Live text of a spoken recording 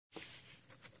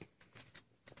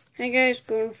Hi guys,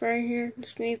 Golden Fire here.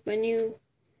 This is my new,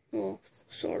 well,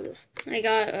 sort of. I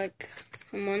got it like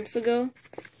a month ago,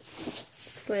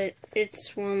 but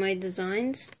it's one of my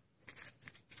designs,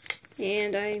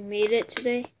 and I made it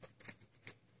today.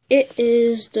 It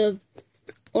is the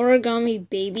Origami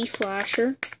baby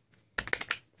flasher.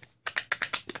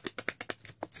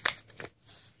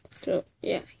 So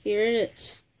yeah, here it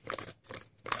is.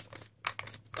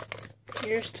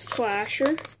 Here's the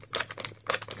flasher.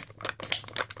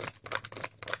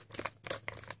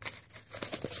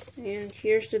 And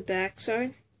here's the back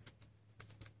side.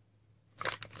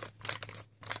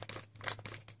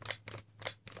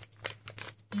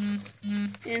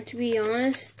 And to be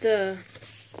honest, the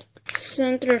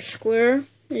center square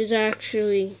is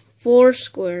actually 4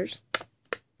 squares.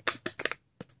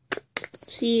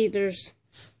 See, there's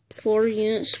 4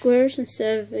 unit squares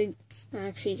instead of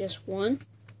actually just 1.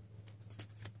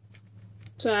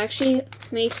 So it actually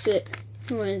makes it,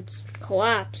 when it's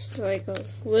collapsed, like a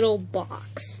little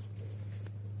box.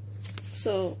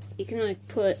 So you can like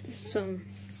put some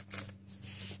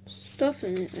stuff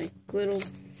in it, like little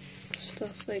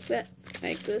stuff like that,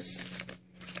 like this.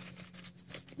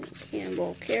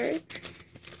 Cannonball carrot.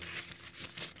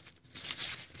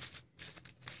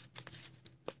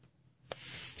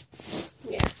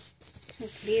 Yeah, it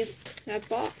could be that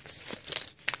box.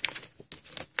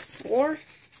 Or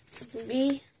it could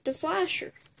be the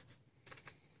flasher.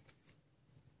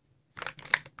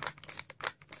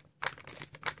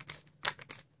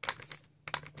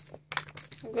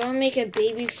 I'm gonna make a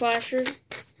baby flasher.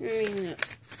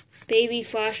 Baby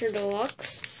flasher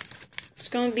deluxe. It's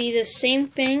gonna be the same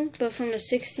thing, but from a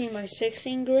 16 by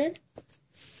 16 grid.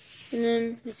 And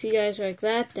then, if you guys like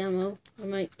that demo, I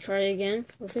might try it again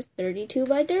with a 32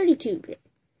 by 32 grid.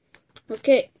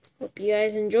 Okay, hope you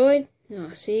guys enjoyed, and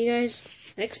I'll see you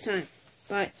guys next time.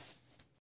 Bye.